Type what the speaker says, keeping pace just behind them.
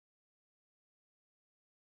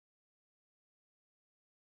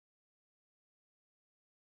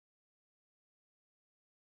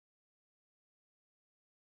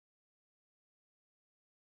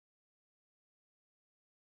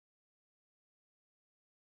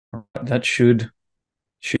That should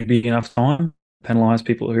be enough time. Penalize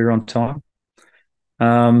people who are on time.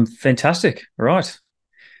 Fantastic. All right.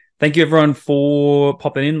 Thank you everyone for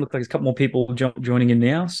popping in. Looks like there's a couple more people joining in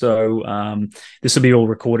now. So this will be all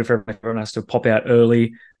recorded for everyone. Everyone has to pop out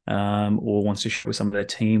early or wants to share with some of their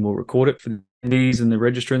team. We'll record it for the attendees and the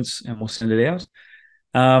registrants and we'll send it out.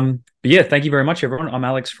 But yeah, thank you very much, everyone. I'm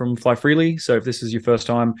Alex from Fly Freely. So if this is your first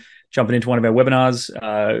time jumping into one of our webinars,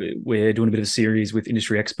 we're doing a bit of a series with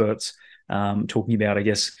industry experts talking about, I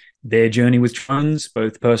guess, their journey with drones,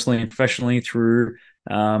 both personally and professionally through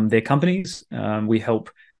their companies. We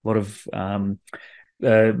help a lot of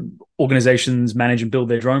uh, organizations manage and build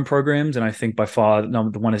their drone programs. And I think by far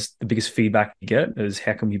the biggest feedback you get is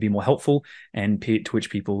how can we be more helpful? And to which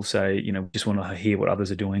people say, we just want to hear what others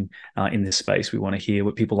are doing in this space. We want to hear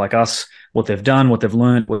what people like us, what they've done, what they've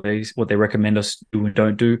learned, what they recommend us do and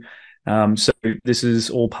don't do. So this is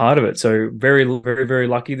all part of it. So very, very, very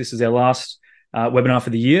lucky. This is our last webinar for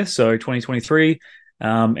the year. So 2023.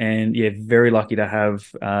 And yeah, very lucky to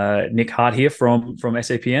have Nick Hart here from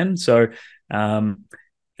SAPN. So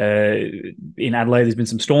in Adelaide, there's been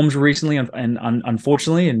some storms recently, and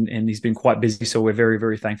unfortunately, and he's been quite busy. So we're very,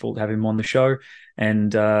 very thankful to have him on the show,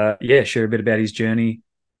 and yeah, share a bit about his journey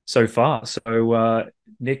so far. So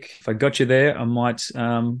Nick, if I got you there, I might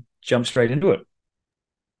jump straight into it.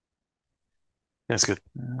 That's good.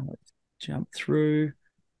 Let's jump through.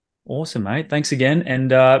 Awesome, mate. Thanks again. And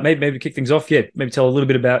maybe to kick things off, yeah, maybe tell a little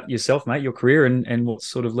bit about yourself, mate, your career, and what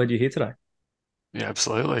sort of led you here today. Yeah,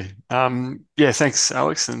 absolutely. Yeah, thanks,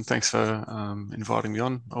 Alex, and thanks for inviting me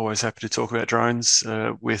on. Always happy to talk about drones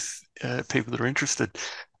with people that are interested.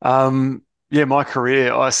 Yeah, my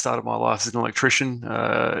career, I started my life as an electrician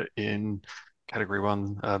in category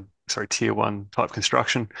one, sorry, tier one type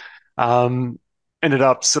construction. Um, Ended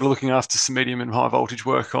up sort of looking after some medium and high voltage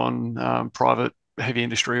work on private heavy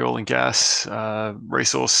industry, oil and gas,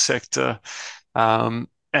 resource sector. Um,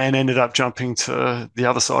 and ended up jumping to the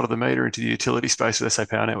other side of the meter into the utility space with SA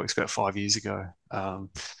Power Networks about 5 years ago.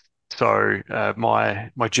 So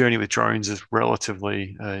my journey with drones is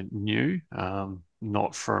relatively new,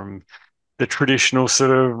 not from the traditional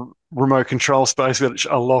sort of remote control space, which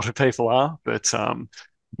a lot of people are, but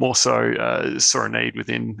more so saw a need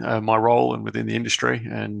within my role and within the industry,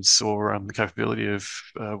 and saw the capability of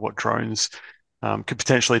what drones could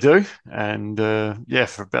potentially do. And yeah,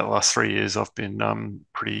 for about the last 3 years, I've been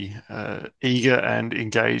pretty eager and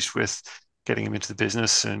engaged with getting them into the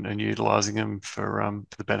business and utilizing them for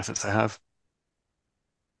the benefits they have.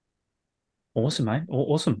 Awesome, mate.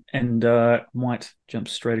 Awesome. And might jump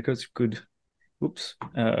straight across. Good. Whoops.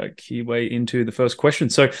 Key way into the first question.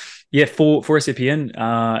 So, yeah, for SAPN,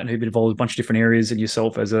 and who've been involved in a bunch of different areas, and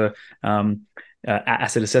yourself as a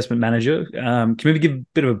asset assessment manager, can you maybe give a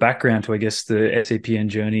bit of a background to, I guess, the SAPN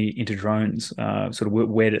journey into drones? Sort of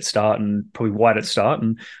where did it start, and probably why did it start,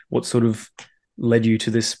 and what sort of led you to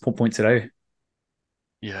this point today?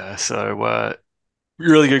 Yeah, so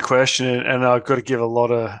really good question, and I've got to give a lot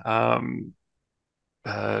of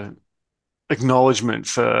uh, acknowledgement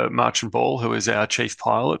for Martin Ball, who is our chief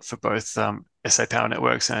pilot for both SA Power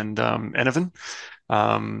Networks and Enevan.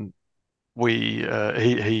 Um, he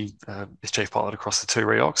is chief pilot across the two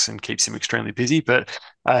REOCs and keeps him extremely busy. But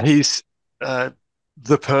he's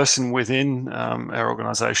the person within our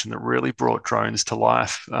organisation that really brought drones to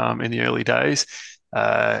life in the early days.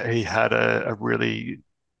 He had a really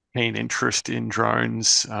keen interest in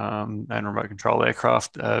drones and remote control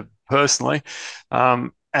aircraft personally.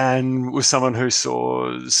 And was someone who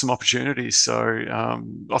saw some opportunities. So,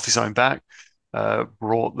 off his own back,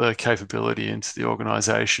 brought the capability into the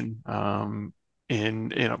organization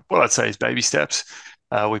in what I'd say is baby steps.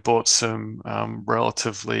 We bought some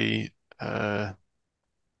relatively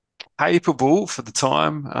capable for the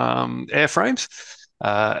time airframes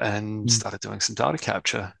and Mm. started doing some data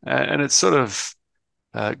capture. And it sort of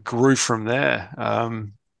grew from there.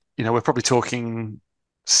 We're probably talking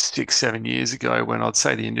 6, 7 years ago when I'd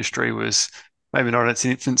say the industry was maybe not in its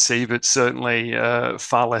infancy, but certainly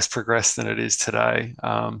far less progressed than it is today.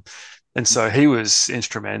 And so he was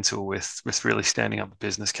instrumental with really standing up the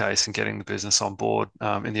business case and getting the business on board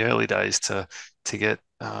in the early days to get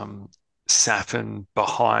SAPN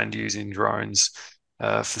behind using drones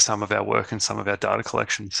for some of our work and some of our data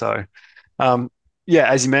collection. So yeah,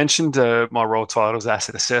 as you mentioned, my role title is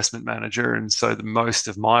asset assessment manager, and so the most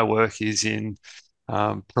of my work is in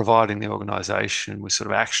providing the organisation with sort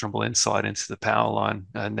of actionable insight into the power line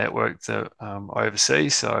network that I oversee.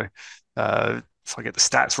 So if I get the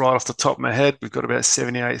stats right off the top of my head, we've got about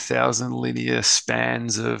 78,000 linear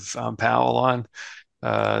spans of power line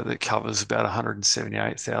that covers about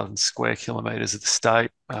 178,000 square kilometres of the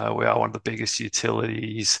state. We are one of the biggest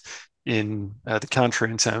utilities in the country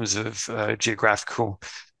in terms of geographical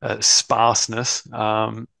sparseness.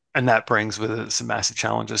 And that brings with it some massive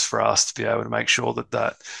challenges for us to be able to make sure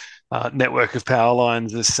that network of power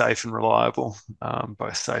lines is safe and reliable,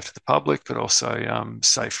 both safe to the public, but also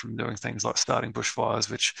safe from doing things like starting bushfires,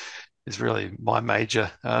 which is really my major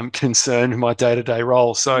concern in my day-to-day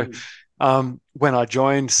role. So when I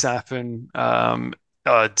joined SAPN,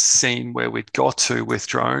 I'd seen where we'd got to with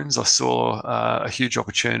drones. I saw a huge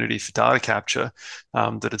opportunity for data capture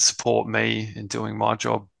that'd support me in doing my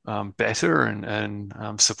job better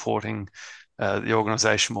and supporting the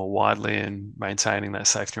organisation more widely and maintaining that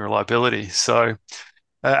safety and reliability. So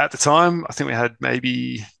at the time, I think we had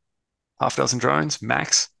maybe half a dozen drones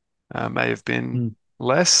max, may have been Mm.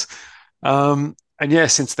 less. And yeah,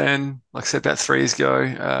 since then, like I said, about 3 years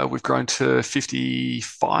ago, we've grown to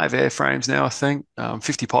 55 airframes now, I think,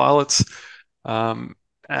 50 pilots,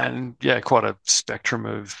 and yeah, quite a spectrum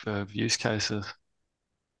of use cases.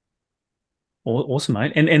 Awesome,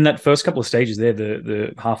 mate. And that first couple of stages there,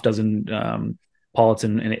 the half dozen pilots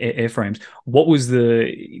and airframes, what was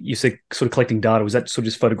you said sort of collecting data? Was that sort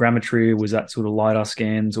of just photogrammetry? Was that sort of LiDAR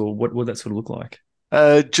scans, or what would that sort of look like?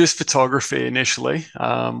 Just photography initially. We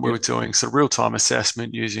were Yep. doing sort of real-time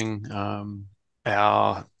assessment using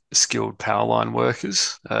our skilled power line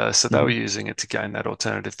workers. So they were Hmm. using it to gain that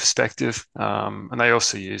alternative perspective. And they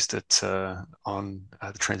also used it on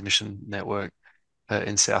the transmission network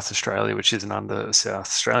in South Australia, which isn't under South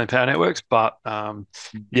Australian Power Networks. But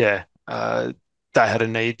yeah, they had a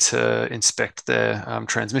need to inspect their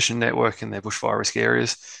transmission network in their bushfire risk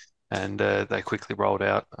areas, and they quickly rolled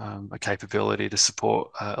out a capability to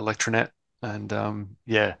support Electronet, and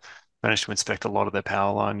yeah, managed to inspect a lot of their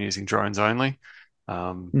power line using drones only.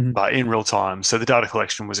 Hmm. But in real time, so the data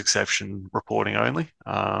collection was exception reporting only,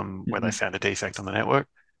 where they Hmm. found a defect on the network.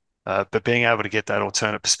 But being able to get that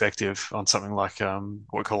alternate perspective on something like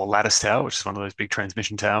what we call a lattice tower, which is one of those big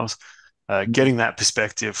transmission towers, getting that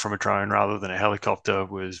perspective from a drone rather than a helicopter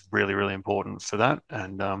was really, really important for that.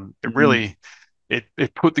 And it Hmm. really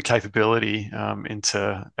it put the capability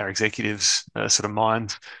into our executives' sort of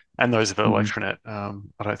minds and those of Hmm. Electronet.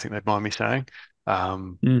 I don't think they'd mind me saying,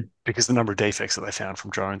 because the number of defects that they found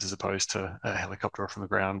from drones as opposed to a helicopter or from the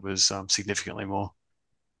ground was significantly more.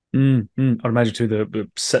 I'd imagine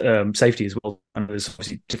too safety as well. I know there's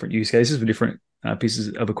obviously different use cases for different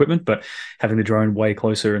pieces of equipment, but having the drone way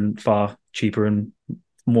closer and far cheaper and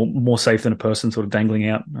more safe than a person sort of dangling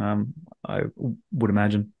out, I would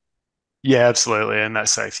imagine. Yeah, absolutely. And that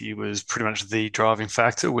safety was pretty much the driving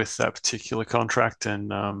factor with that particular contract.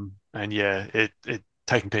 And yeah, it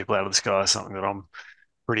taking people out of the sky is something that I'm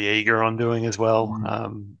pretty eager on doing as well.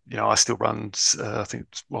 I still run, I think,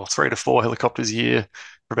 well, 3 to 4 helicopters a year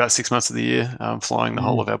for about 6 months of the year, flying the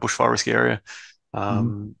whole Mm-hmm. of our bushfire risk area.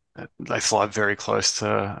 Mm-hmm. They fly very close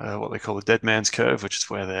to what they call the dead man's curve, which is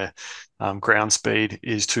where their ground speed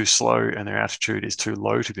is too slow and their altitude is too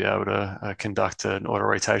low to be able to conduct an auto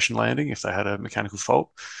rotation landing if they had a mechanical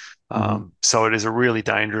fault. Mm-hmm. So it is a really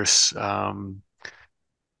dangerous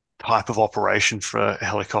type of operation for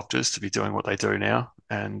helicopters to be doing what they do now.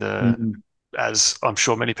 And Mm-hmm. as I'm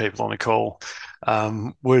sure many people on the call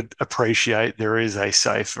would appreciate, there is a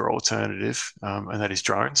safer alternative, and that is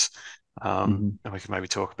drones. Mm-hmm. And we can maybe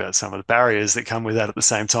talk about some of the barriers that come with that at the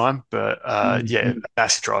same time. But yeah, Mm-hmm. a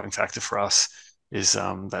massive driving factor for us is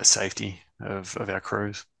that safety of our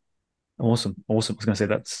crews. Awesome. Awesome. I was going to say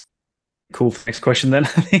that's cool. Next question then. I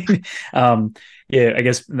think, yeah, I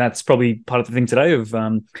guess that's probably part of the thing today of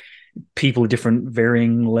people at different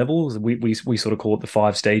varying levels. We sort of call it the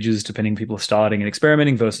 5 stages, depending people are starting and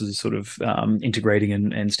experimenting versus sort of integrating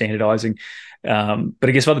and standardizing. But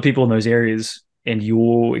I guess for other people in those areas and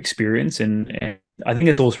your experience, and I think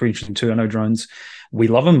it's also pretty interesting too. I know drones, we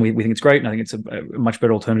love them. We think it's great, and I think it's a much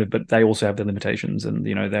better alternative. But they also have their limitations, and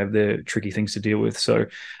they have their tricky things to deal with. So,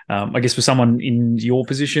 I guess for someone in your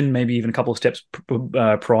position, maybe even a couple of steps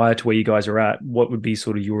prior to where you guys are at, what would be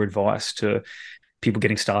sort of your advice to people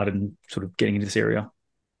getting started and sort of getting into this area?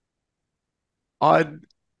 I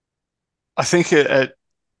I think at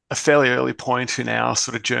a fairly early point in our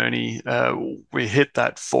sort of journey, we hit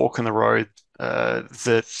that fork in the road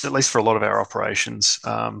that, at least for a lot of our operations,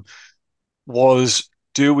 was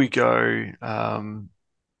do we go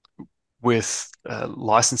with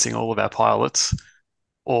licensing all of our pilots,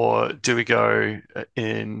 or do we go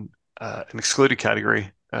in an excluded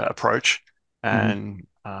category approach Mm-hmm.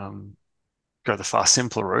 and go the far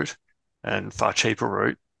simpler route and far cheaper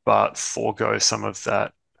route, but forego some of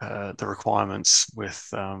that the requirements with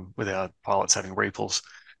our pilots having repels.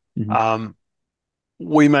 Mm-hmm. Um,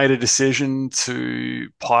 we made a decision to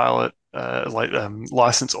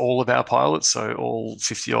license all of our pilots. So all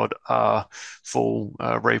 50 odd are full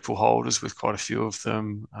repel holders, with quite a few of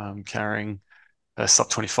them carrying sub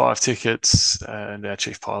 25 tickets, and our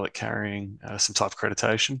chief pilot carrying some type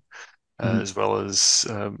accreditation, Mm-hmm. as well as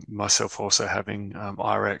myself also having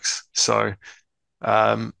IREX. So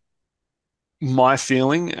um, my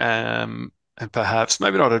feeling, and perhaps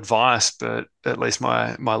maybe not advice, but at least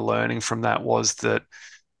my learning from that was that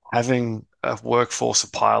having a workforce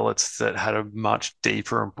of pilots that had a much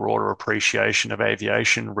deeper and broader appreciation of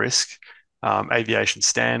aviation risk, aviation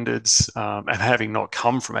standards, and having not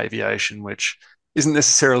come from aviation, which isn't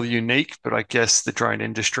necessarily unique, but I guess the drone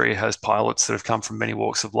industry has pilots that have come from many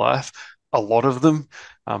walks of life. A lot of them,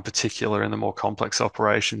 particular in the more complex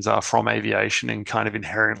operations, are from aviation and kind of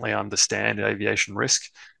inherently understand aviation risk.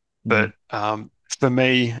 But for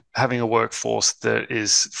me, having a workforce that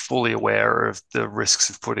is fully aware of the risks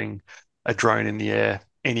of putting a drone in the air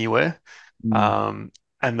anywhere, Mm-hmm. um,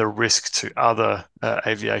 and the risk to other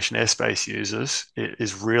aviation airspace users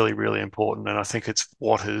is really, really important. And I think it's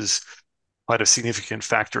what has played a significant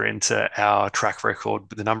factor into our track record,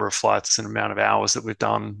 the number of flights and amount of hours that we've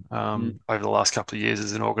done over the last couple of years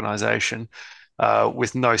as an organization,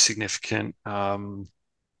 with no significant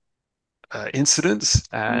incidents,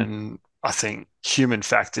 and I think human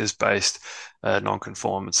factors based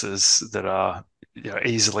non-conformances that are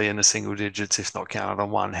easily in the single digits, if not counted on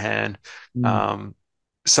one hand. Mm-hmm. Um,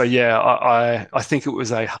 so yeah, I think it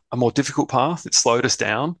was a more difficult path. It slowed us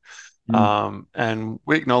down. And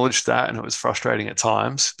we acknowledged that, and it was frustrating at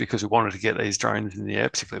times because we wanted to get these drones in the air,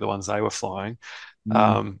 particularly the ones they were flying. Mm-hmm.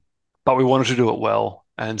 Um, but we wanted to do it well.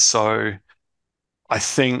 And so I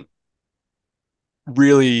think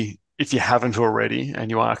really, if you haven't already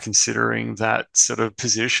and you are considering that sort of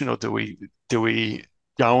position, or do we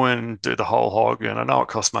go and do the whole hog? And I know it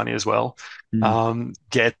costs money as well. Mm-hmm.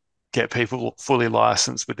 Get people fully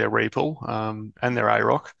licensed with their repel and their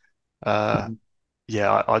AROC. Uh,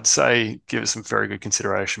 yeah, I'd say give it some very good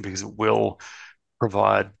consideration because it will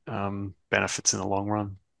provide benefits in the long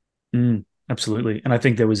run. Absolutely. And I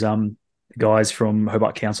think there was guys from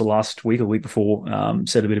Hobart Council last week or week before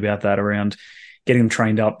said a bit about that around getting them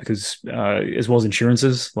trained up because as well as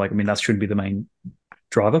insurances, like I mean that shouldn't be the main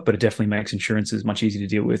driver, but it definitely makes insurances much easier to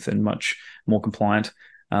deal with and much more compliant.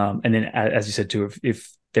 And then as you said too, if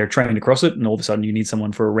they're trained across it and all of a sudden you need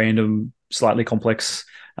someone for a random slightly complex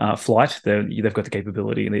flight, they've got the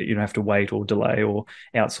capability and you don't have to wait or delay or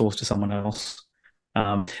outsource to someone else.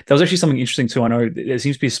 There was actually something interesting too. I know there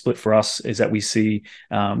seems to be a split for us is that we see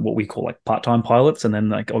what we call like part-time pilots, and then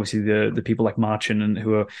like obviously the people like Marchin and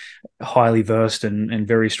who are highly versed and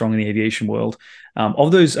very strong in the aviation world.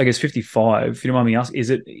 Of those, I guess 55. If you don't mind me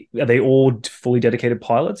asking, are they all fully dedicated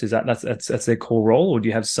pilots? Is that's their core role, or do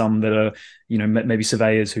you have some that are maybe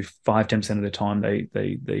surveyors who 5-10% of the time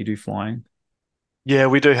they do flying? Yeah,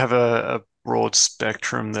 we do have a broad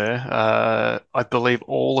spectrum there. I believe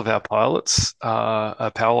all of our pilots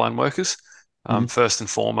are power line workers, Mm-hmm. first and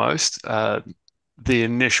foremost. The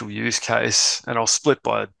initial use case, and I'll split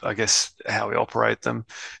by, I guess, how we operate them.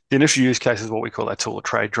 The initial use case is what we call our tool of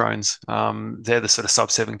trade drones. They're the sort of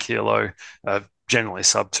sub 7 kilo, generally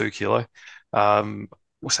sub 2 kilo.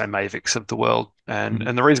 We'll say Mavics of the world. And, Mm-hmm.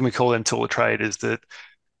 and the reason we call them tool of trade is that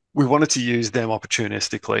we wanted to use them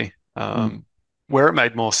opportunistically, where it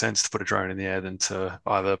made more sense to put a drone in the air than to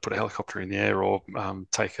either put a helicopter in the air or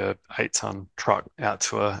take a 8-ton truck out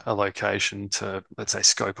to a location to, let's say,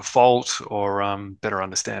 scope a fault or better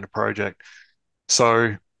understand a project.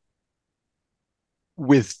 So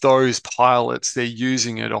with those pilots, they're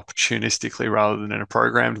using it opportunistically rather than in a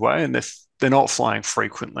programmed way, and they're not flying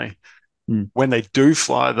frequently. Mm-hmm. When they do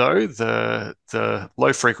fly, though, the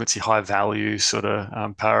low frequency, high value sort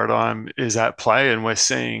of paradigm is at play, and we're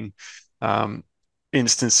seeing um,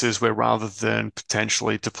 instances where rather than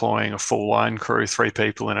potentially deploying a full line crew, 3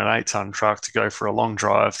 people in an 8-ton truck to go for a long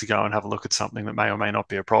drive to go and have a look at something that may or may not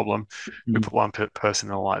be a problem, we put one person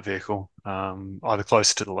in a light vehicle, either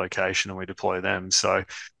closer to the location, and we deploy them. So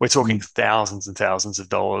we're talking thousands and thousands of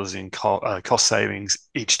dollars in cost savings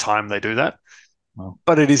each time they do that, Wow.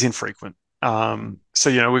 but it is infrequent.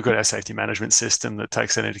 So, we've got our safety management system that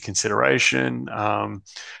takes that into consideration,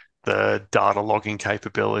 the data logging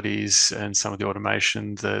capabilities and some of the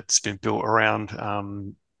automation that's been built around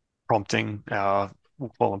prompting our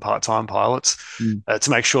well and part-time pilots to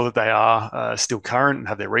make sure that they are still current and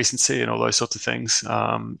have their recency and all those sorts of things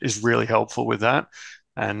is really helpful with that.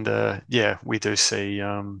 And yeah, we do see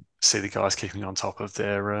the guys keeping on top of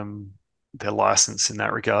their license in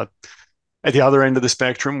that regard. At the other end of the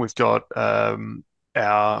spectrum, we've got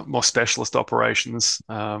our more specialist operations,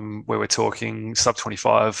 where we're talking sub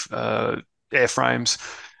 25 airframes,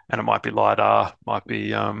 and it might be LiDAR, might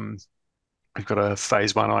be we've got a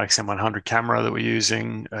phase one IXM 100 camera that we're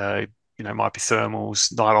using. Might be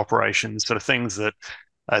thermals, night operations, sort of things that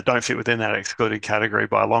don't fit within that excluded category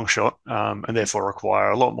by a long shot, and therefore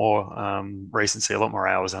require a lot more recency, a lot more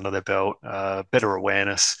hours under their belt, better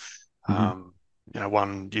awareness. Mm-hmm.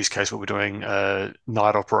 One use case where we're doing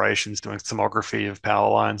night operations, doing thermography of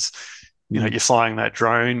power lines. Mm-hmm. You're flying that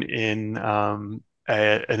drone in an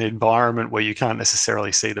environment where you can't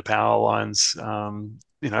necessarily see the power lines,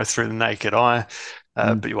 through the naked eye,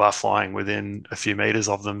 but you are flying within a few meters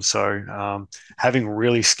of them. So having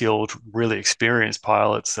really skilled, really experienced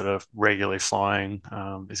pilots that are regularly flying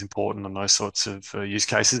is important in those sorts of use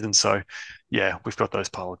cases. And so, yeah, we've got those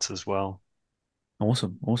pilots as well.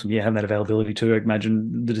 Awesome, awesome. Yeah, having that availability too. I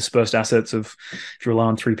imagine the dispersed assets of if you rely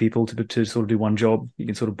on three people to sort of do one job, you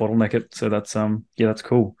can sort of bottleneck it. So that's yeah, that's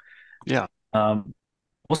cool. Yeah. Um,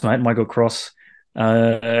 awesome, mate. Michael Cross.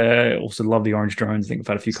 Also love the orange drones. I think I've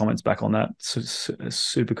had a few comments back on that.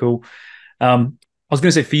 Super cool. I was going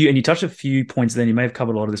to say for you, and you touched a few points then, you may have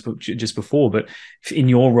covered a lot of this just before, but in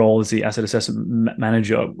your role as the asset assessment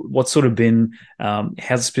manager, what's sort of been,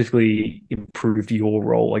 has specifically improved your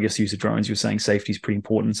role? I guess use of drones, you were saying safety is pretty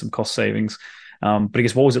important, some cost savings. But I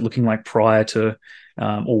guess what was it looking like prior to,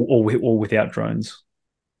 or without drones?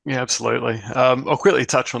 Yeah, absolutely. I'll quickly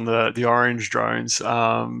touch on the orange drones.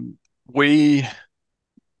 We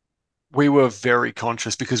we were very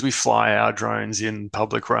conscious because we fly our drones in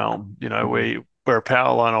public realm. Mm-hmm. We're a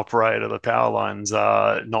power line operator. The power lines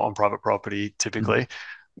are not on private property Mm-hmm. typically,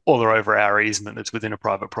 or they're over our easement that's within a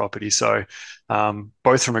private property. So,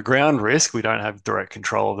 both from a ground risk, we don't have direct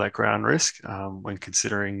control of that ground risk when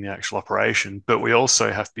considering the actual operation, but we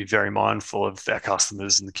also have to be very mindful of our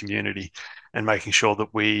customers and the community and making sure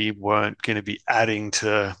that we weren't going to be adding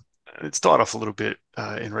to. It's died off a little bit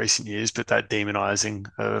in recent years, but that demonizing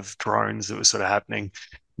of drones that was sort of happening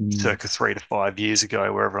circa 3 to 5 years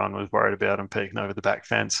ago, where everyone was worried about them peeking over the back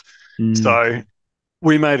fence. Mm-hmm. So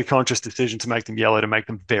we made a conscious decision to make them yellow, to make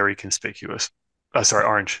them very conspicuous. Sorry,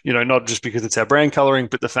 orange. Not just because it's our brand coloring,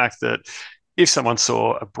 but the fact that if someone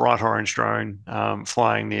saw a bright orange drone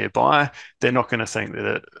flying nearby, they're not going to think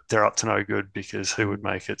that they're up to no good, because who would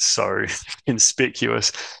make it so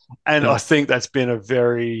conspicuous? And I Yeah. think that's been a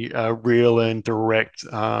very real and direct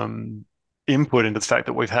input into the fact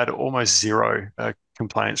that we've had almost zero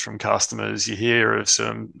complaints from customers. You hear of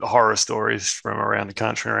some horror stories from around the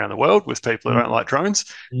country and around the world with people who don't like drones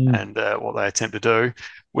and what they attempt to do.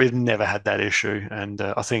 We've never had that issue. And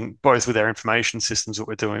I think both with our information systems that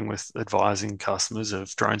we're doing with advising customers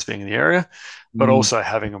of drones being in the area, but Mm-hmm. also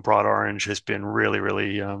having a bright orange has been really,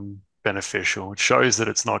 really beneficial. It shows that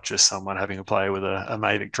it's not just someone having a play with a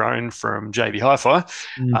Mavic drone from JB Hi-Fi,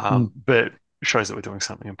 but shows that we're doing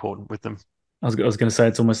something important with them. I was going to say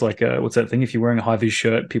it's almost like what's that thing? If you're wearing a high vis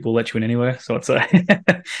shirt, people let you in anywhere. So it's a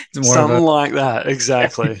it's more of a Something like that.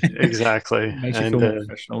 Exactly. Exactly. makes you feel And more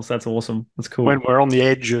professional. So that's awesome. That's when cool. we're on the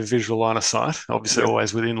edge of visual line of sight, obviously Yep.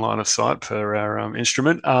 always within line of sight per our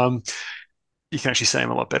instrument, you can actually see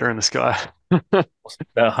them a lot better in the sky. Awesome.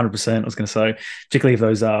 About 100%. I was going to say, particularly if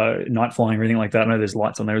those are night flying or anything like that. I know there's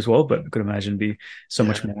lights on there as well, but I could imagine be so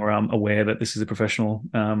much Yeah, more aware that this is a professional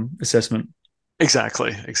assessment.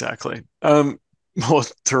 exactly. Exactly. More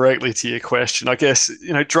directly to your question, I guess,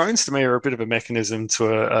 drones to me are a bit of a mechanism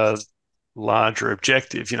to a larger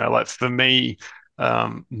objective. Like for me,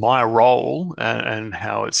 my role and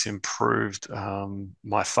how it's improved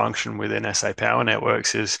my function within SA Power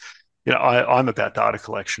Networks is, I'm about data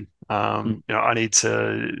collection. Mm, I need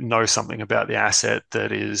to know something about the asset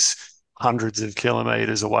that is hundreds of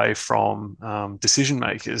kilometers away from decision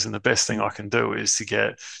makers. And the best thing mm, I can do is to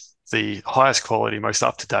get the highest quality, most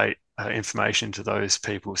up to date information to those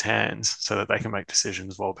people's hands so that they can make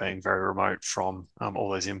decisions while being very remote from all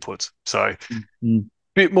those inputs. So, mm, mm,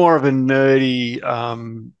 bit more of a nerdy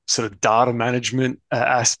sort of data management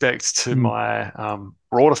aspect to mm, my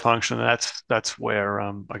broader function. And that's where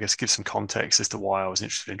I guess give some context as to why I was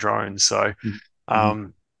interested in drones. So mm, mm,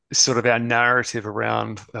 um, sort of our narrative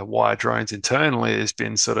around why drones internally has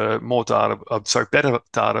been sort of more data, better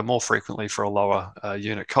data more frequently for a lower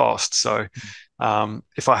unit cost. So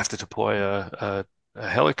if I have to deploy a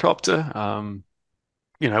helicopter,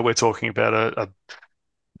 we're talking about a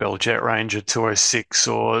Bell Jet Ranger 206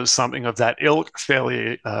 or something of that ilk,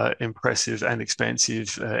 fairly impressive and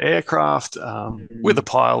expensive aircraft with a mm,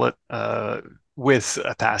 pilot, with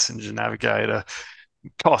a passenger navigator.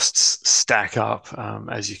 costs stack up,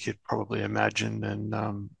 as you could probably imagine,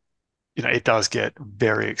 and it does get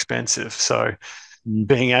very expensive. So mm,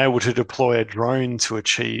 being able to deploy a drone to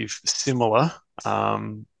achieve similar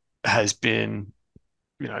has been,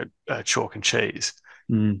 chalk and cheese.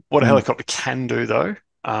 mm, What a mm, helicopter can do, though,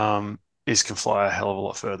 is can fly a hell of a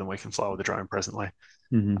lot further than we can fly with a drone presently.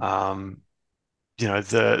 mm, Um,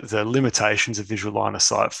 the limitations of visual line of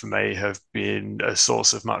sight for me have been a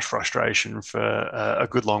source of much frustration for a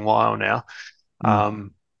good long while now. mm,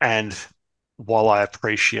 And while I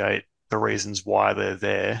appreciate the reasons why they're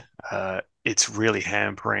there, it's really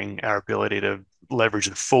hampering our ability to leverage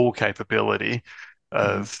the full capability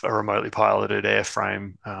mm, of a remotely piloted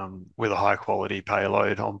airframe with a high quality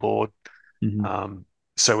payload on board. mm, Um,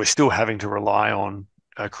 so we're still having to rely on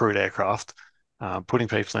crewed aircraft, putting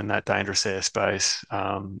people in that dangerous airspace,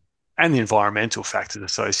 and the environmental factors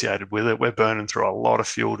associated with it. We're burning through a lot of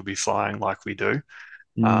fuel to be flying like we do,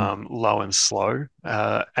 mm, low and slow.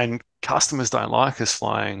 And customers don't like us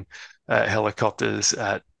flying helicopters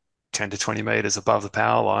at 10 to 20 meters above the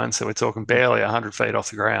power line. So we're talking barely 100 feet off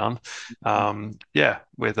the ground. Yeah,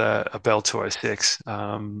 with a Bell 206,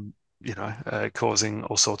 causing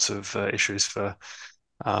all sorts of issues for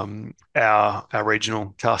our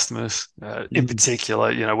regional customers, in mm,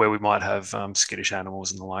 particular, where we might have skittish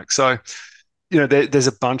animals and the like. So, there's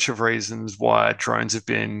a bunch of reasons why drones have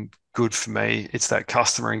been good for me. It's that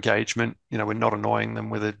customer engagement. We're not annoying them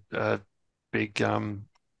with a big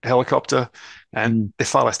helicopter, and mm, they're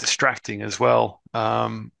far less distracting as well.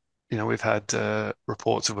 We've had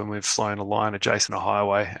reports of when we've flown a line adjacent a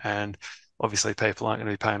highway, and obviously people aren't going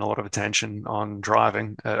to be paying a lot of attention on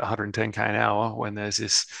driving at 110k an hour when there's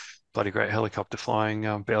this bloody great helicopter flying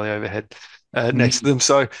barely overhead next to mm, them.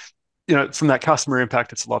 So, from that customer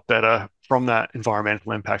impact, it's a lot better. From that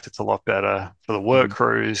environmental impact, it's a lot better. For the work mm,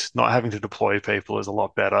 crews, not having to deploy people is a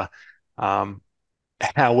lot better. Um,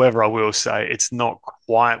 However, I will say it's not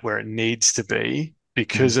quite where it needs to be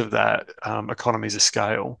mm, because of that economies of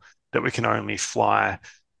scale, that we can only fly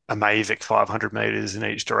a Mavic 500 meters in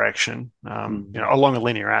each direction, mm, along a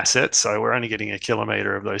linear asset. So we're only getting a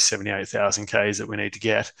kilometer of those 78,000 Ks that we need to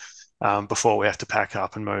get before we have to pack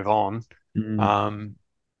up and move on. mm, Um,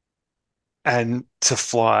 and to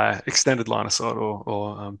fly extended line of sight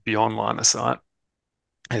or beyond line of sight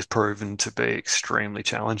has proven to be extremely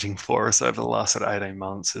challenging for us over the last sort of 18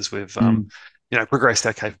 months as we've mm, progressed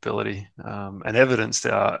our capability and evidenced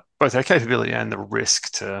both our capability and the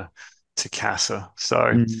risk to CASA.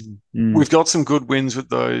 So mm, mm, we've got some good wins with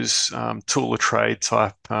those tool of trade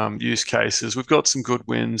type use cases. We've got some good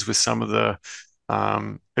wins with some of the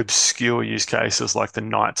obscure use cases like the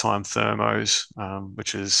nighttime thermos,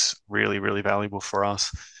 which is really, really valuable for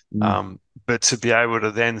us. mm, But to be able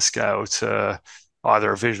to then scale to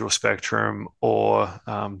either a visual spectrum or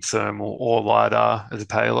thermal or LiDAR as a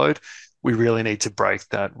payload, we really need to break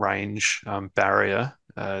that range barrier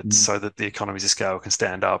mm, so that the economies of scale can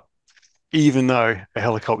stand up. Even though a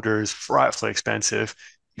helicopter is frightfully expensive,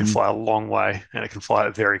 it can mm, fly a long way and it can fly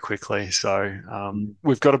it very quickly. So mm,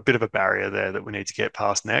 we've got a bit of a barrier there that we need to get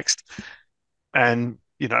past next. And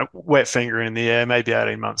wet finger in the air, maybe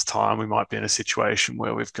 18 months' time, we might be in a situation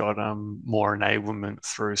where we've got more enablement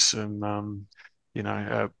through some,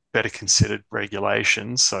 better considered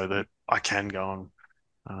regulations so that I can go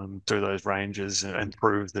and do those ranges and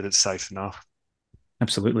prove that it's safe enough.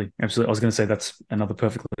 absolutely, absolutely. I was going to say that's another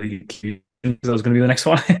perfectly cute. That was going to be the next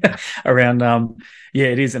one around. Yeah,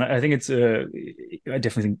 it is, and I think it's. I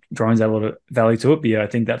definitely think drones add a lot of value to it. But yeah, I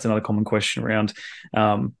think that's another common question around.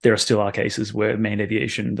 There are still are cases where manned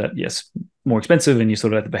aviation that yes, more expensive, and you're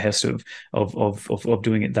sort of at the behest of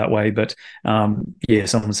doing it that way. But yeah,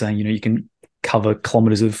 someone's saying you can cover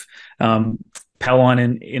kilometers of power line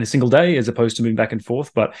in a single day as opposed to moving back and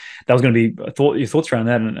forth. But that was going to be your thoughts around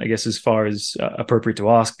that. And I guess as far as appropriate to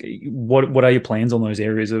ask, what are your plans on those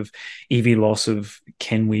areas of EVLOS of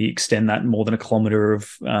can we extend that more than a kilometer of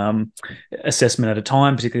assessment at a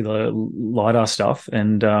time, particularly the LiDAR stuff?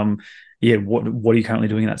 And yeah, what are you currently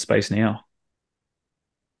doing in that space now?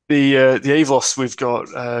 The EVLOS we've got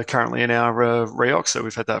currently in our REOC, so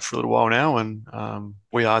we've had that for a little while now, and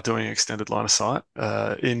we are doing extended line of sight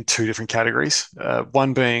in two different categories.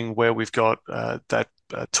 One being where we've got that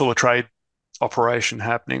tool of trade operation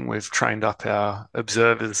happening. We've trained up our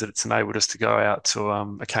observers that it's enabled us to go out to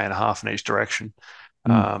a K and a half in each direction.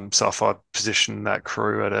 Mm, So if I position that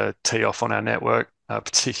crew at a tee off on our network,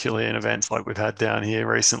 particularly in events like we've had down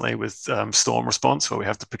here recently with storm response, where we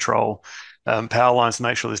have to patrol power lines to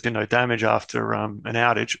make sure there's been no damage after an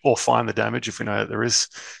outage, or find the damage if we know that there is.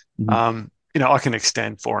 mm, Um, I can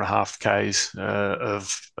extend 4.5 Ks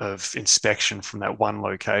of inspection from that one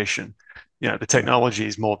location. The Right. technology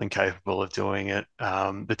is more than capable of doing it.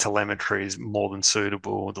 The telemetry is more than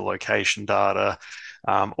suitable. The location data,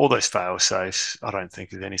 all those fail safes, I don't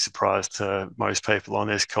think is any surprise to most people on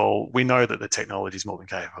this call. We know that the technology is more than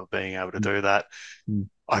capable of being able to Mm, do that. mm,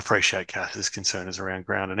 I appreciate Cath's concern is around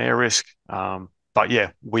ground and air risk. But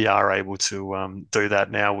yeah, we are able to do that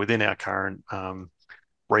now within our current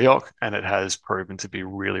REOC, and it has proven to be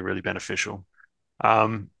really, really beneficial.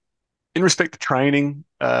 Um, in respect to training,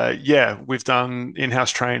 yeah, we've done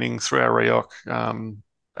in-house training through our REOC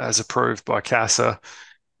as approved by CASA.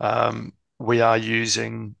 We are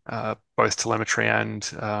using both telemetry and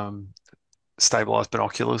stabilized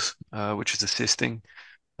binoculars, which is assisting.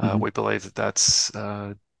 mhm, We believe that that's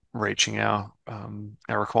reaching our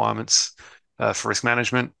requirements for risk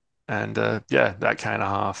management, and yeah, that K&a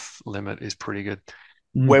half limit is pretty good.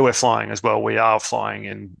 mm, Where we're flying as well, we are flying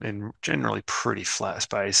in generally pretty flat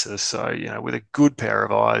spaces. So, with a good pair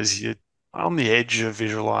of eyes, you're on the edge of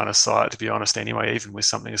visual line of sight, to be honest, anyway, even with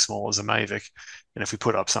something as small as a Mavic. And if we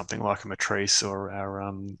put up something like a Matrice or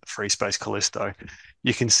our free space Callisto,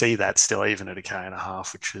 you can see that still even at a K&a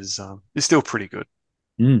half, which is still pretty good.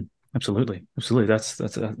 mm. Absolutely, absolutely.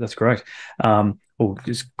 That's great. Well,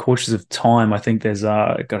 just cautious of time. I think there's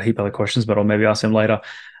got a heap of other questions, but I'll maybe ask them later.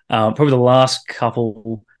 Probably the last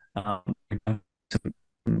couple.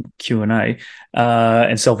 Q&A.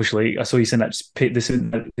 And selfishly, I saw you send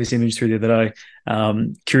this image through the other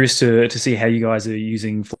day. Curious to see how you guys are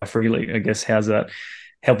using Fly Freely. I guess how's that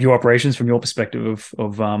help your operations from your perspective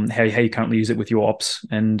of how you currently use it with your ops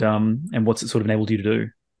and what's it sort of enabled you to do?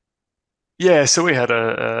 Yeah, so we had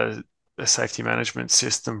a safety management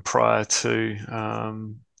system prior to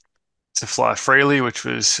Fly Freely, which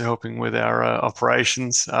was helping with our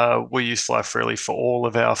operations. We use Fly Freely for all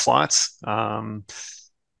of our flights.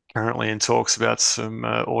 Currently in talks about some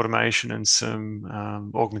automation and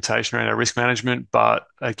some augmentation around our risk management. But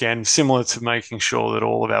again, similar to making sure that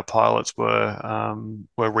all of our pilots were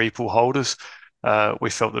repool holders, we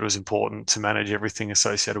felt that it was important to manage everything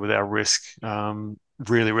associated with our risk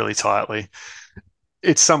really, really tightly.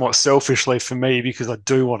 It's somewhat selfishly for me because I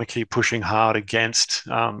do want to keep pushing hard against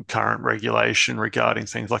current regulation regarding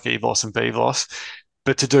things like EVLOS and BVLOS.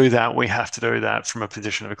 But to do that, we have to do that from a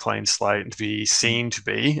position of a clean slate and to be seen to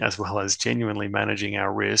be, as well as genuinely managing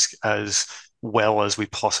our risk as well as we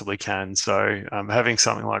possibly can. So having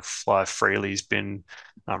something like Fly Freely has been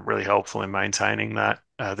really helpful in maintaining that.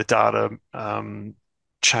 The data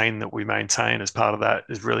chain that we maintain as part of that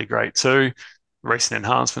is really great too. Recent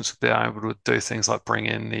enhancements will be able to do things like bring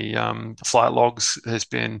in the flight logs has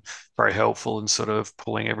been very helpful in sort of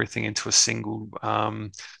pulling everything into a single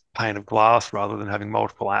pane of glass rather than having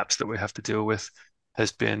multiple apps that we have to deal with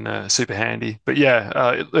has been super handy. But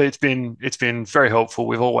yeah, it's been very helpful.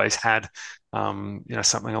 We've always had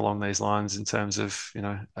something along these lines in terms of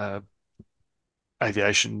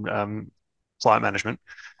aviation flight management.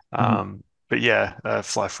 Mhm. But yeah,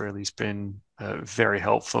 Fly Freely's been very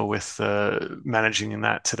helpful with managing in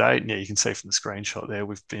that to date. And yeah, you can see from the screenshot there,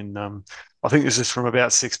 we've been, I think this is from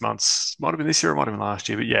about 6 months, might have been this year, it might have been last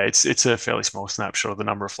year, but yeah, it's a fairly small snapshot of the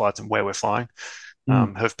number of flights and where we're flying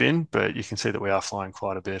Mm. have been, but you can see that we are flying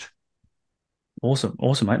quite a bit. Awesome,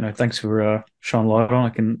 awesome, mate. No, thanks for shining light on. I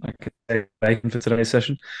can say bacon for today's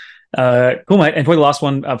session. Cool, mate. And probably the last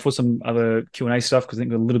one for some other Q&A stuff because I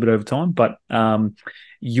think we're a little bit over time. But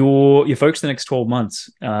your folks the next 12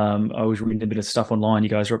 months. I was reading a bit of stuff online. You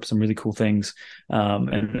guys are up to some really cool things,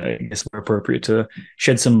 and I guess we're appropriate to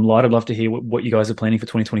shed some light. I'd love to hear what you guys are planning for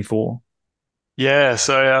 2024. Yeah,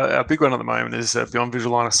 so our big one at the moment is Beyond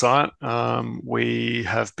Visual Line of Sight. We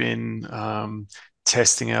have been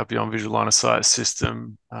testing our Beyond Visual Line of Sight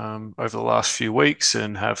system over the last few weeks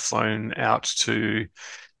and have flown out to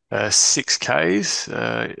 6 Ks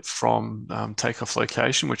from takeoff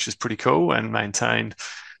location, which is pretty cool, and maintained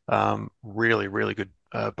really, really good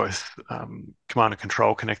both command and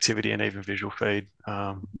control connectivity and even visual feed,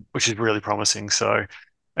 which is really promising. So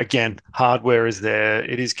again, hardware is there.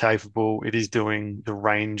 It is capable. It is doing the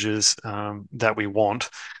ranges that we want.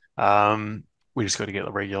 We just got to get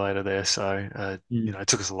the regulator there. So, Mm, it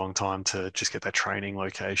took us a long time to just get that training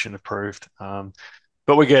location approved.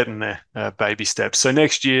 But we're getting there, baby steps. So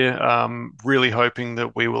next year, really hoping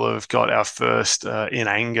that we will have got our first in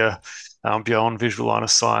anger beyond visual line of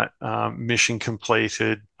sight mission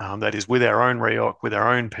completed. That is with our own REOC, with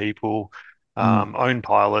our own people, mm, own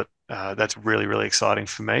pilot. That's really, really exciting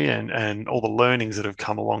for me, and all the learnings that have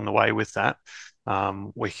come along the way with that.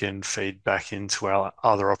 We can feed back into our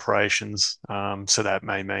other operations. So that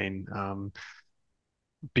may mean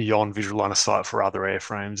beyond visual line of sight for other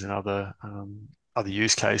airframes and other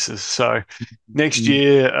use cases. So next Mm,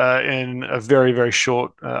 year, in a very, very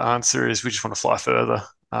short answer, is we just want to fly further.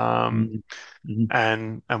 Um, mm, mm,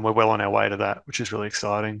 and we're well on our way to that, which is really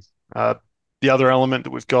exciting. Uh, the other element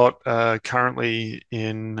that we've got currently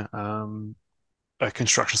in a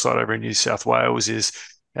construction site over in New South Wales is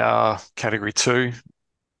our Category 2,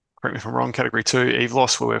 correct me if I'm wrong, Category 2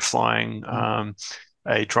 EVLOS, where we're flying mm,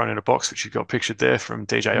 a drone in a box, which you've got pictured there from mm,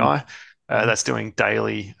 DJI. mm. That's doing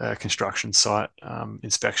daily construction site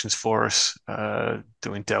inspections for us,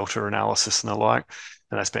 doing delta analysis and the like.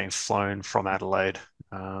 And that's being flown from Adelaide,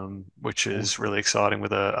 which is Awesome. really exciting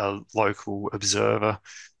with a local observer.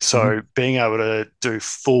 So Mhm, being able to do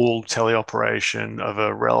full teleoperation of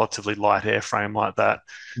a relatively light airframe like that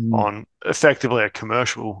mm, on effectively a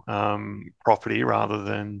commercial property rather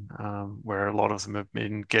than where a lot of them have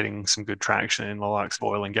been getting some good traction in the likes of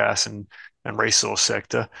oil and gas and resource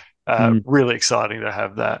sector. mm, Really exciting to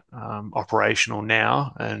have that operational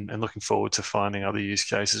now and looking forward to finding other use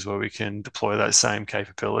cases where we can deploy that same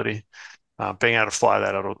capability. Being able to fly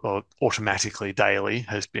that automatically daily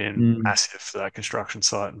has been mm, massive for that construction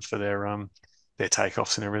site and for their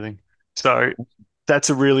takeoffs and everything. So that's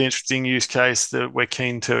a really interesting use case that we're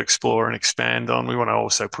keen to explore and expand on. We want to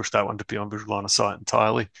also push that one to beyond visual line of sight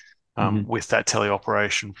entirely, mhm, with that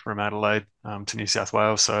teleoperation from Adelaide to New South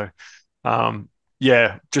Wales. So um,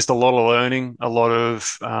 yeah, just a lot of learning, a lot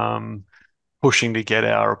of pushing to get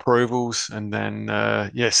our approvals, and then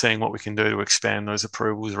yeah, seeing what we can do to expand those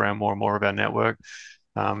approvals around more and more of our network.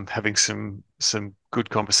 Having some good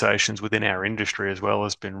conversations within our industry as well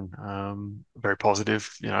has been very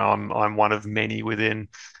positive. You know, I'm one of many within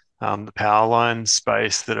the power line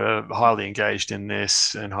space that are highly engaged in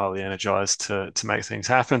this and highly energized to make things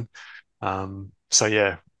happen. So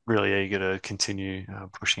yeah, really eager to continue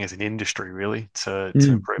pushing as an industry really to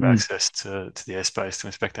mm, improve mm. access to the airspace to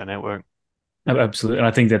inspect our network. Absolutely, and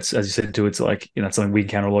I think that's, as you said too. It's like, it's something we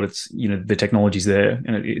encounter a lot. It's, the technology's there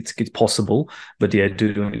and it's possible, but yeah,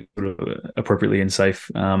 doing it sort of appropriately and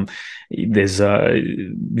safe. There's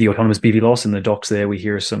the autonomous BVLOS and the docs there. We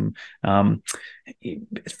hear some.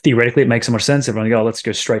 Theoretically, it makes so much sense. Everyone go, oh, let's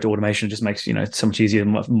go straight to automation. It just makes it so much easier,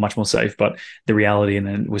 much more safe. But the reality, and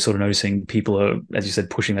then we're sort of noticing people are, as you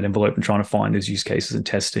said, pushing that envelope and trying to find those use cases and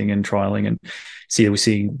testing and trialing and we're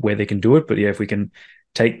seeing where they can do it. But yeah, if we can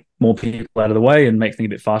take more people out of the way and make things a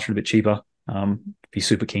bit faster and a bit cheaper. Be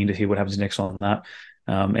super keen to hear what happens next on that.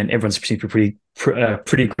 And everyone seems to be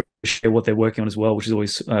pretty quick to share what they're working on as well, which is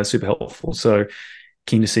always super helpful. So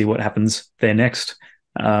keen to see what happens there next.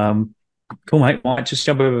 Um, cool, mate. Might just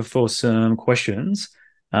jump over for some questions.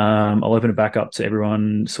 I'll open it back up to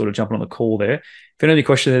everyone sort of jumping on the call there. If you have any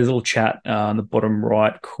questions, there's a little chat in the bottom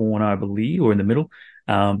right corner, I believe, or in the middle.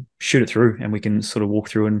 Shoot it through and we can sort of walk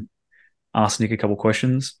through and ask Nick a couple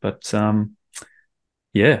questions. But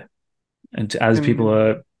yeah, and as people And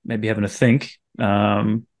are maybe having a think,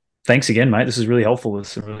 thanks again, mate. This is really helpful. There's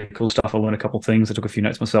some really cool stuff. I learned a couple of things. I took a few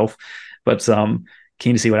notes myself, but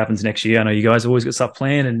keen to see what happens next year. I know you guys have always got stuff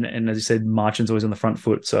planned, and as you said, marching's always on the front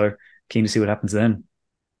foot. So keen to see what happens then.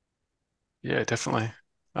 yeah, definitely.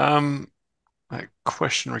 Um, a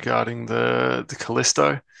question regarding the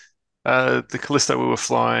Callisto. The Callisto we were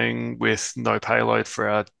flying with no payload for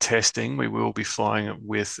our testing. We will be flying it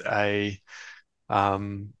with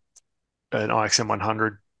um, an IXM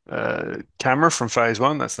 100 camera from phase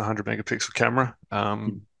one. That's the 100 megapixel camera.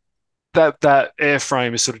 That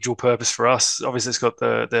airframe is sort of dual purpose for us. Obviously, it's got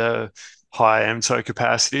the high MTOW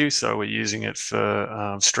capacity, so we're using it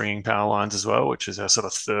for stringing power lines as well, which is our sort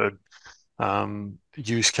of third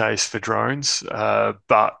use case for drones.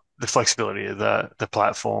 But the flexibility of the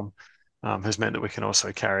platform has meant that we can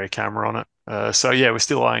also carry a camera on it. So yeah, we're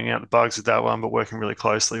still eyeing out the bugs with that one, but working really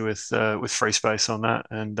closely with FreeSpace on that.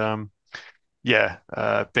 And yeah,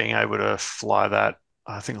 being able to fly that,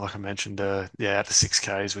 I think, like I mentioned, yeah, out to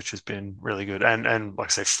 6Ks, which has been really good. And like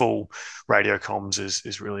I say, full radio comms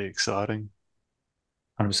is really exciting.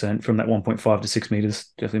 100% from that 1.5 to 6 meters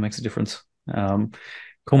definitely makes a difference.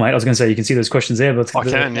 Cool, mate. I was going to say you can see those questions there, but I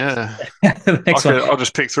the can, yeah. the next one. I'll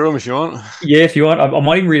just pick through them if you want. Yeah, if you want, I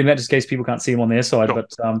might even read them out just in case people can't see them on their side. Sure.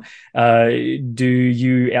 But do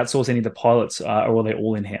you outsource any of the pilots, or are they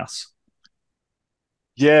all in house?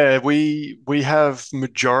 Yeah, we have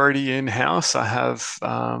majority in-house. I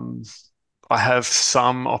have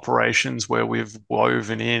some operations where we've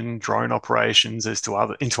woven in drone operations as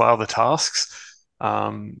to into other tasks,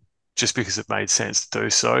 just because it made sense to do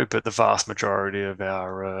so. But the vast majority of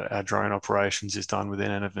our drone operations is done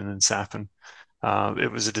within Enoven and SAPN.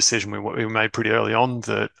 It was a decision we made pretty early on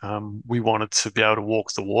that we wanted to be able to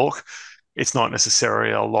walk the walk. it's not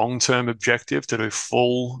necessarily a long-term objective to do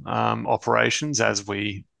full operations as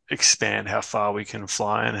we expand how far we can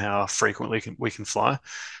fly and how frequently we can fly.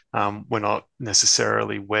 We're not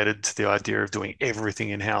necessarily wedded to the idea of doing everything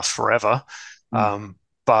in-house forever. Mm.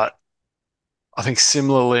 But I think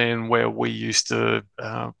similarly in where we used to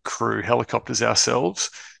crew helicopters ourselves,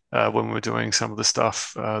 when we were doing some of the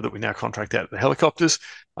stuff that we now contract out to the helicopters,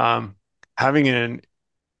 having an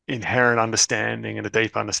inherent understanding and a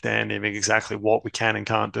deep understanding of exactly what we can and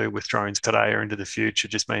can't do with drones today or into the future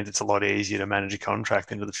just means it's a lot easier to manage a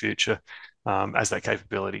contract into the future, as that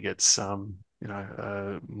capability gets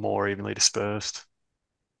more evenly dispersed.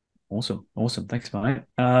 Awesome. Awesome. Thanks, mate.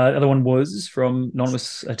 The other one was from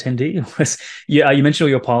anonymous attendee. Yeah, you mentioned all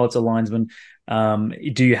your pilots are linesmen.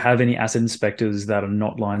 Do you have any asset inspectors that are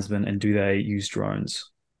not linesmen, and do they use drones?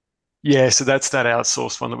 Yeah, so that's that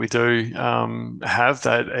outsourced one that we do have,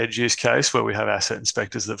 that edge use case where we have asset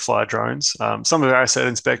inspectors that fly drones. Some of our asset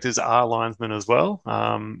inspectors are linesmen as well,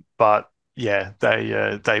 but yeah,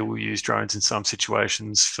 they will use drones in some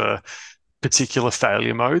situations for particular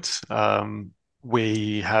failure modes.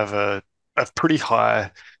 We have a pretty high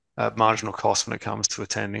marginal cost when it comes to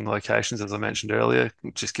attending locations, as I mentioned earlier,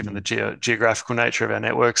 just given the Mm. geographical nature of our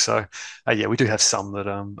network. So, yeah, we do have some that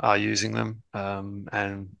are using them,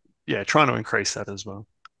 and yeah, trying to increase that as well.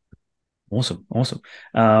 Awesome. Awesome.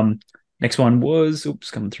 Next one was,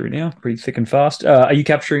 oops, coming through now, pretty thick and fast. Are you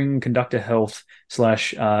capturing conductor health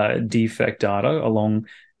slash defect data along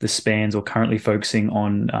the spans, or currently focusing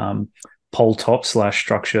on pole top slash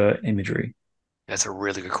structure imagery? That's a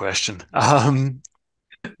really good question.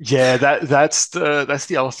 Yeah, that's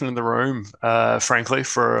the elephant in the room, frankly,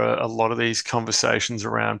 for a lot of these conversations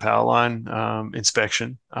around power line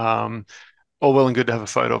inspection. All well and good to have a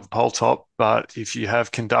photo of a pole top, but if you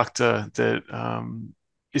have conductor that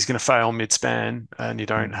is going to fail mid-span and you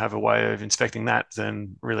don't Mm. have a way of inspecting that,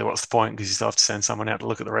 then really what's the point? Because you still have to send someone out to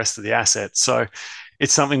look at the rest of the asset. So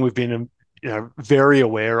it's something we've been, very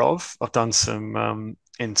aware of. I've done some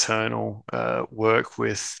internal work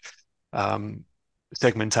with um,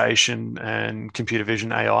 segmentation and computer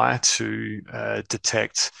vision AI to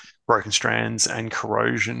detect broken strands and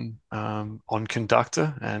corrosion on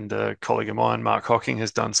conductor. And a colleague of mine, Mark Hocking,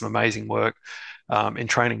 has done some amazing work in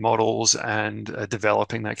training models and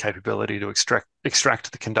developing that capability to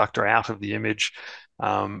extract the conductor out of the image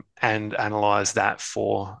and analyze that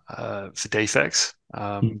for defects.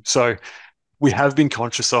 Mm. So we have been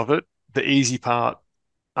conscious of it. The easy part,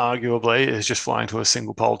 arguably, is just flying to a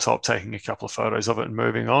single pole top, taking a couple of photos of it, and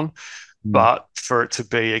moving on. Mm. But for it to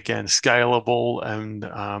be, again, scalable and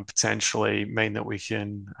potentially mean that we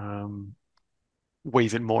can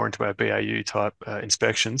weave it more into our BAU type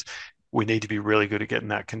inspections, we need to be really good at getting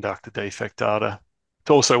that conductor defect data.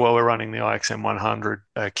 It's also while we're running the IXM 100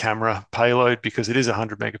 camera payload, because it is a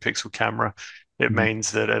 100 megapixel camera. It Mm.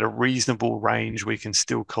 means that at a reasonable range, we can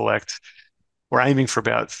still collect. We're aiming for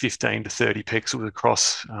about 15 to 30 pixels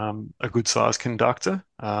across a good size conductor,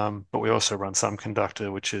 but we also run some conductor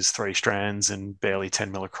which is 3 strands and barely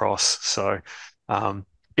 10 mil across. So um,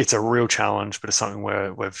 it's a real challenge, but it's something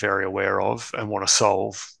we're very aware of and want to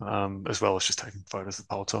solve, as well as just taking photos of the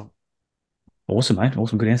pole top. Awesome, mate.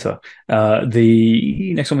 Awesome. Good answer.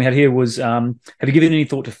 The next one we had here was, have you given any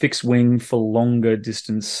thought to fixed wing for longer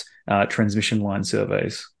distance transmission line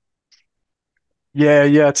surveys? Yeah,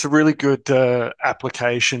 it's a really good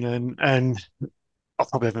application, and I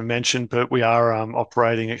probably haven't mentioned, but we are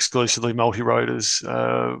operating exclusively multi-rotors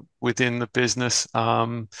within the business.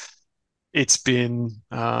 It's been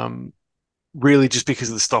really just because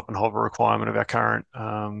of the stop and hover requirement of our current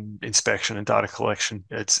inspection and data collection.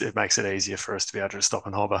 It makes it easier for us to be able to stop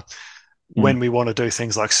and hover. When Mm. we want to do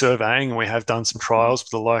things like surveying, and we have done some trials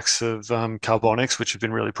with the likes of carbonics, which have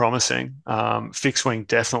been really promising. Fixed wing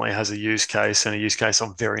definitely has a use case, and a use case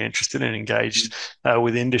I'm very interested in, engaged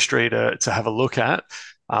with industry to have a look at.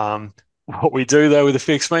 What we do though with the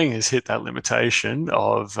fixed wing is hit that limitation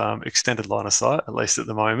of extended line of sight, at least at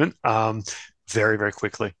the moment, very, very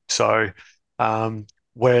quickly. So um,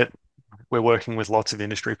 we're we're working with lots of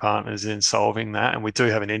industry partners in solving that, and we do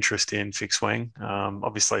have an interest in fixed wing.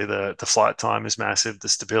 Obviously, the flight time is massive, the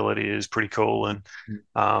stability is pretty cool,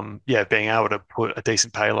 and yeah, being able to put a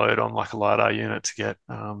decent payload on like a lidar unit to get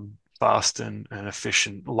fast and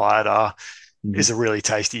efficient lidar is Mm. a really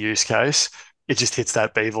tasty use case. It just hits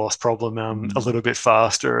that BVLOS problem a Mm. little bit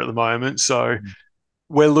faster at the moment. So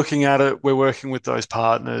we're looking at it. We're working with those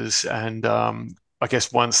partners, and I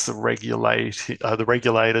guess once the regulators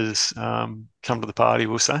come to the party,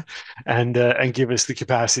 we'll say, and give us the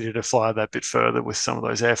capacity to fly that bit further with some of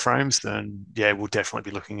those airframes, then yeah, we'll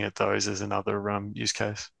definitely be looking at those as another use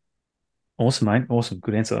case. Awesome, mate. Awesome.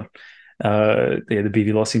 Good answer. Yeah, the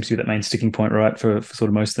BVLOS seems to be that main sticking point, right, for sort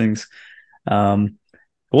of most things. Um,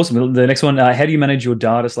 awesome. The next one, how do you manage your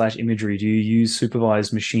data slash imagery? Do you use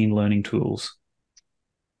supervised machine learning tools?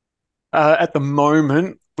 At the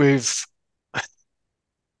moment, it's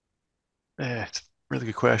a really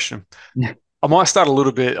good question. I might start a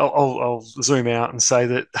little bit. I'll zoom out and say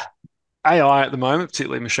that AI at the moment,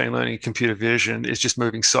 particularly machine learning and computer vision, is just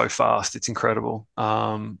moving so fast. It's incredible.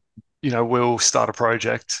 We'll start a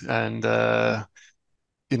project and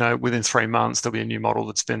within 3 months, there'll be a new model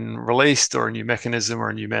that's been released or a new mechanism or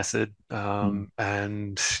a new method. Mm,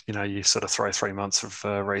 You sort of throw 3 months of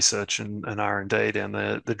research and R&D down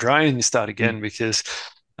the drain and you start mm, again because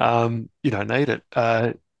you don't need it.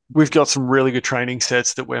 We've got some really good training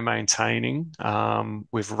sets that we're maintaining.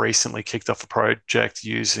 We've recently kicked off a project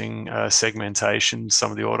using segmentation,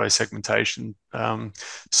 some of the auto segmentation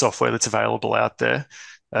software that's available out there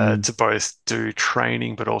mm, to both do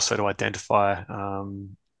training but also to identify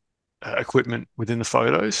equipment within the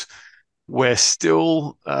photos. We're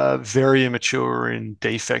still very immature in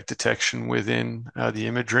defect detection within the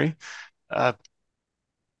imagery. Uh,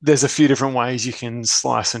 there's a few different ways you can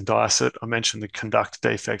slice and dice it. I mentioned the conduct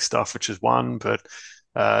defect stuff, which is one, but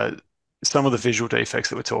uh, some of the visual defects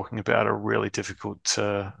that we're talking about are really difficult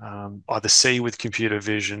to either see with computer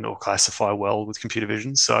vision or classify well with computer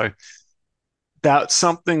vision. So that's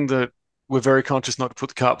something that we're very conscious not to put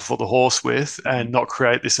the cart before the horse with and not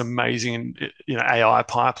create this amazing AI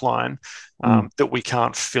pipeline mm, that we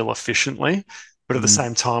can't fill efficiently. But at the mm,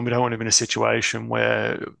 same time, we don't want to be in a situation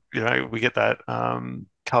where we get that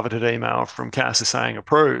coveted email from CASA saying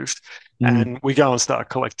approved, mm, and we go and start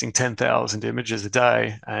collecting 10,000 images a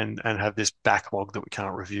day and have this backlog that we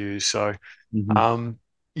can't review. So mm, um,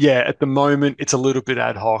 yeah, at the moment, it's a little bit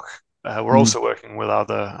ad hoc. We're mm, also working with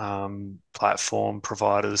other platform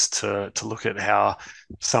providers to look at how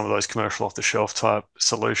some of those commercial off-the-shelf type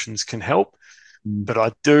solutions can help. mm, But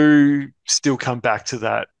I do still come back to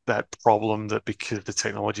that problem that because the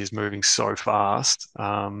technology is moving so fast,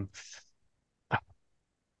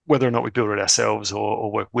 whether or not we build it ourselves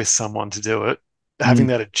or work with someone to do it, having mm,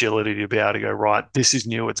 that agility to be able to go, right, this is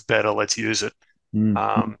new, it's better, let's use it, mm,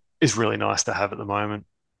 mm. is really nice to have at the moment.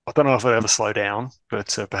 I don't know if it ever slow down,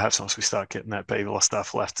 but perhaps once we start getting that BVLOS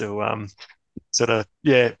stuff, we'll have to sort of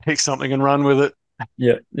pick something and run with it.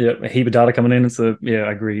 Yeah, yeah, a heap of data coming in. Yeah,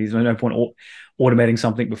 I agree. There's no point automating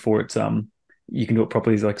something before it's you can do it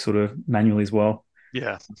properly, like sort of manually as well.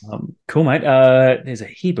 Yeah, Cool, mate. There's a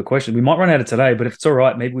heap of questions. We might run out of today, but if it's all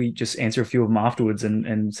right, maybe we just answer a few of them afterwards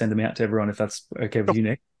and send them out to everyone if that's okay with cool. you,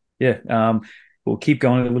 Nick. Yeah. We'll keep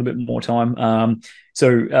going a little bit more time. How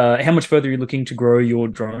much further are you looking to grow your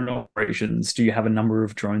drone operations? Do you have a number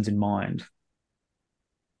of drones in mind?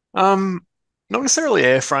 Um, Not necessarily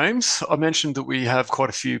airframes. I mentioned that we have quite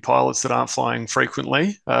a few pilots that aren't flying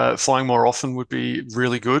frequently. Flying more often would be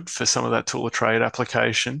really good for some of that tool of trade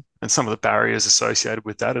application. And some of the barriers associated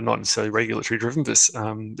with that are not necessarily regulatory driven, but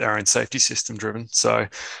our own safety system driven. So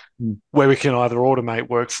Mm, where we can either automate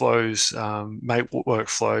workflows, make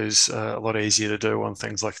workflows a lot easier to do on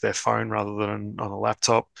things like their phone rather than on a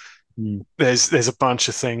laptop. mm, There's a bunch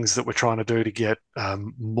of things that we're trying to do to get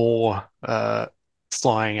more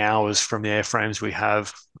flying hours from the airframes we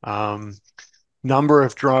have. Number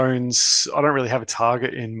of drones, I don't really have a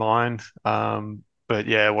target in mind. But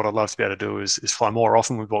yeah, what I'd love to be able to do is fly more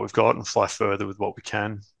often with what we've got and fly further with what we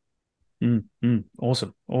can.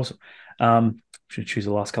 Awesome, awesome. Should choose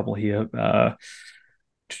the last couple here.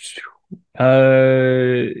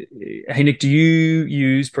 Hey Nick, do you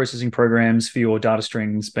use processing programs for your data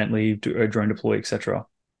strings, Bentley, drone deploy, etc.?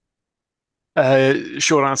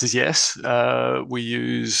 Short answer is yes. We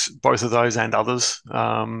use both of those and others.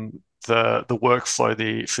 The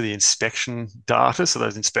workflow for the inspection data, so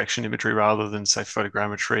those inspection imagery rather than say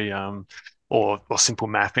photogrammetry or simple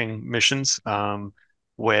mapping missions.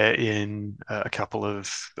 We're in a couple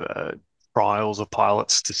of trials or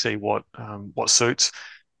pilots to see what suits.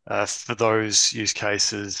 For those use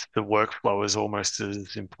cases, the workflow is almost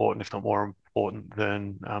as important, if not more important,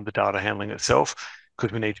 than the data handling itself,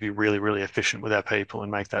 because we need to be really, really efficient with our people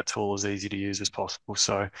and make that tool as easy to use as possible.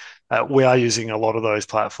 So we are using a lot of those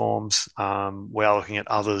platforms. We are looking at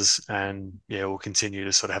others, and yeah, we'll continue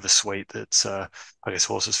to sort of have a suite that's, I guess,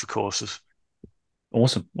 horses for courses.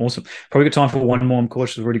 Awesome, awesome. Probably got time for one more. I'm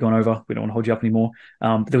cautious we've already gone over. We don't want to hold you up anymore.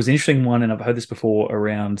 But there was an interesting one, and I've heard this before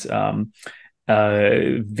around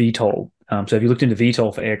VTOL. So have you looked into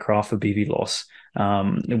VTOL for aircraft for BV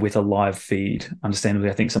with a live feed? Understandably,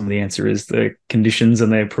 I think some of the answer is the conditions and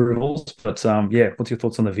the approvals. But yeah, what's your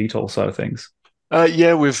thoughts on the VTOL side of things?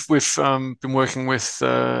 Yeah, we've been working with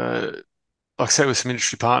like I say, with some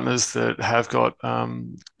industry partners that have got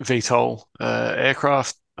VTOL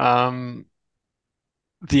aircraft.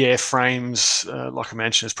 The airframes, like I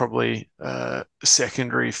mentioned, is probably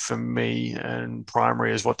secondary for me, and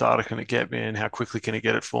primary is what data can it get me and how quickly can it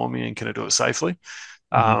get it for me and can it do it safely.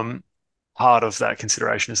 Mhm. Um, Part of that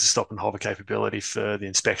consideration is the stop and hover capability for the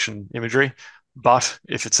inspection imagery. But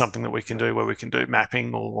if it's something that we can do where we can do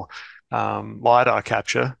mapping or LiDAR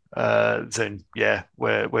capture, then yeah,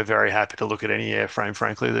 we're very happy to look at any airframe,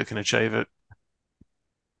 frankly, that can achieve it.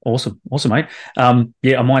 Awesome, mate.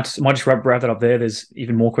 Yeah, I might just wrap that up there. There's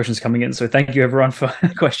even more questions coming in, so thank you everyone for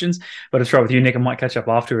questions. But it's right with you, Nick. I might catch up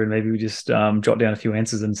after, and maybe we just jot down a few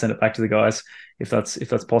answers and send it back to the guys if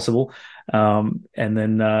that's possible. And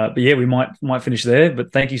then, but yeah, we might finish there.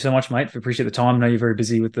 But thank you so much, mate. Appreciate the time. I know you're very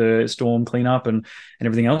busy with the storm cleanup and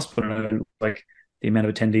everything else, but I know like the amount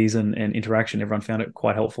of attendees and interaction, everyone found it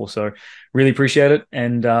quite helpful. So really appreciate it.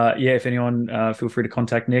 And yeah, if anyone, feel free to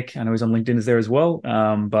contact Nick. I know he's on LinkedIn is there as well.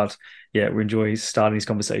 But yeah, we enjoy starting these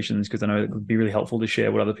conversations because I know it would be really helpful to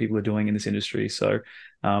share what other people are doing in this industry. So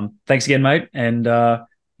thanks again, mate. And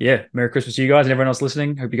yeah, Merry Christmas to you guys and everyone else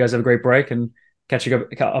listening. Hope you guys have a great break and catch you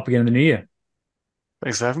up again in the new year.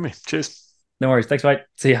 Thanks for having me. Cheers. No worries. Thanks, mate.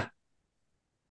 See ya.